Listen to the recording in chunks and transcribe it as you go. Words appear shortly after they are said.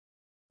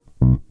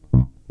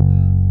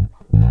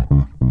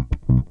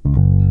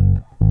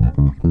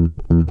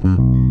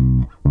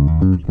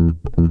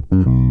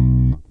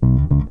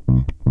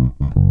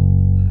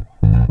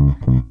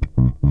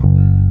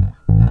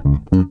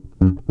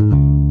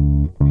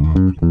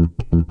What's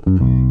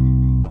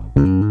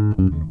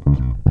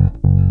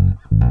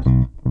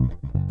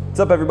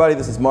up everybody,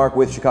 this is Mark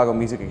with Chicago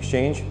Music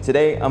Exchange.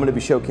 Today I'm going to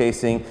be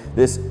showcasing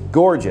this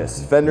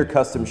gorgeous Fender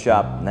Custom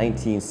Shop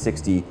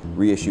 1960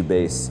 reissue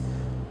bass.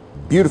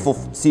 Beautiful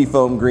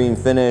seafoam green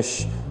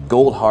finish,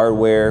 gold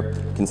hardware,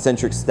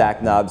 concentric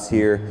stack knobs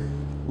here.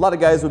 A lot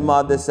of guys would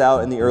mod this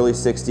out in the early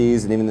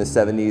 60s and even the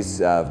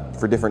 70s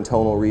for different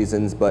tonal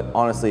reasons, but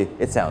honestly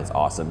it sounds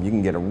awesome. You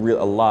can get a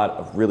lot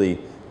of really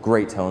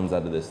great tones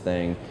out of this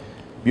thing.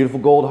 Beautiful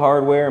gold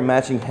hardware,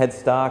 matching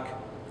headstock,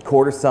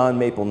 Quartersawn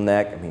maple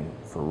neck. I mean,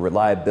 for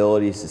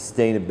reliability,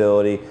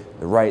 sustainability,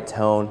 the right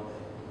tone.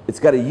 It's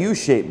got a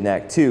U-shaped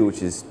neck too,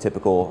 which is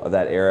typical of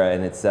that era,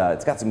 and it's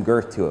got some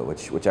girth to it,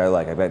 which I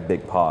like. I've got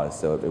big paws,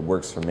 so it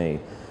works for me.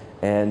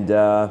 And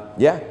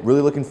yeah,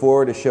 really looking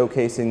forward to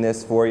showcasing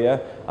this for you.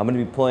 I'm going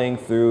to be playing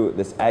through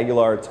this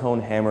Aguilar Tone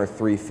Hammer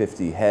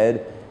 350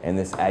 head and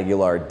this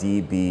Aguilar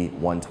DB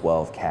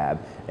 112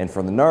 cab. And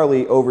for the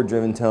gnarly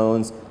overdriven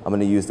tones, I'm going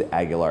to use the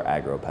Aguilar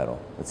Agro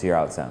pedal. Let's hear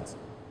how it sounds.